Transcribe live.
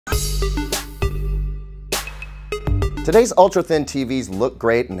Today's ultra-thin TVs look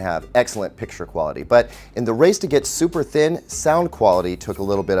great and have excellent picture quality, but in the race to get super thin, sound quality took a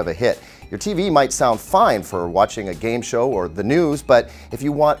little bit of a hit. Your TV might sound fine for watching a game show or the news, but if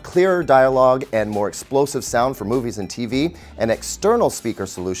you want clearer dialogue and more explosive sound for movies and TV, an external speaker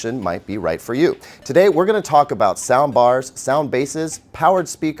solution might be right for you. Today, we're going to talk about sound bars, sound bases, powered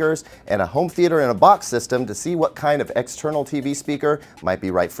speakers, and a home theater in a box system to see what kind of external TV speaker might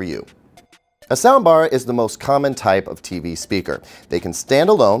be right for you. A soundbar is the most common type of TV speaker. They can stand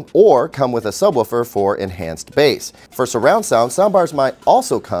alone or come with a subwoofer for enhanced bass. For surround sound, soundbars might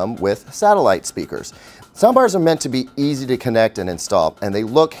also come with satellite speakers. Soundbars are meant to be easy to connect and install, and they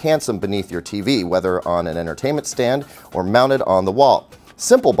look handsome beneath your TV, whether on an entertainment stand or mounted on the wall.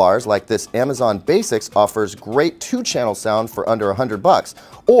 Simple bars like this Amazon Basics offers great 2-channel sound for under $100,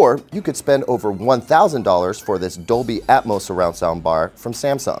 or you could spend over $1,000 for this Dolby Atmos surround sound bar from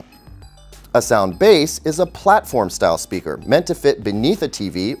Samsung. A sound base is a platform-style speaker meant to fit beneath a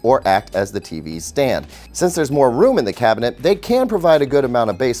TV or act as the TV's stand. Since there's more room in the cabinet, they can provide a good amount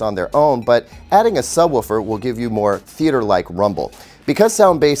of bass on their own, but adding a subwoofer will give you more theater-like rumble. Because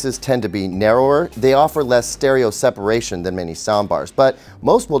sound bases tend to be narrower, they offer less stereo separation than many soundbars, but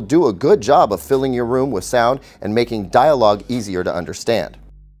most will do a good job of filling your room with sound and making dialogue easier to understand.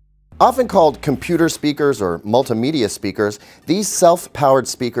 Often called computer speakers or multimedia speakers, these self-powered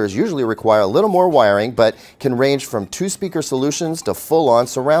speakers usually require a little more wiring but can range from 2-speaker solutions to full-on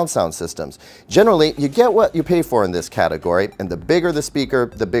surround sound systems. Generally, you get what you pay for in this category, and the bigger the speaker,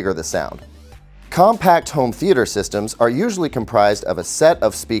 the bigger the sound. Compact home theater systems are usually comprised of a set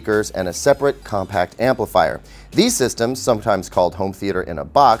of speakers and a separate compact amplifier. These systems, sometimes called home theater in a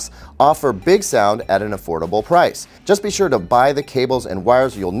box, offer big sound at an affordable price. Just be sure to buy the cables and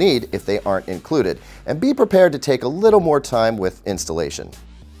wires you'll need if they aren't included, and be prepared to take a little more time with installation.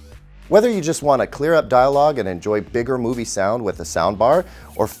 Whether you just want to clear up dialogue and enjoy bigger movie sound with a soundbar,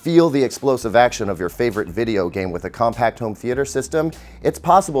 or feel the explosive action of your favorite video game with a compact home theater system, it's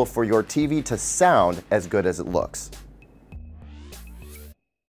possible for your TV to sound as good as it looks.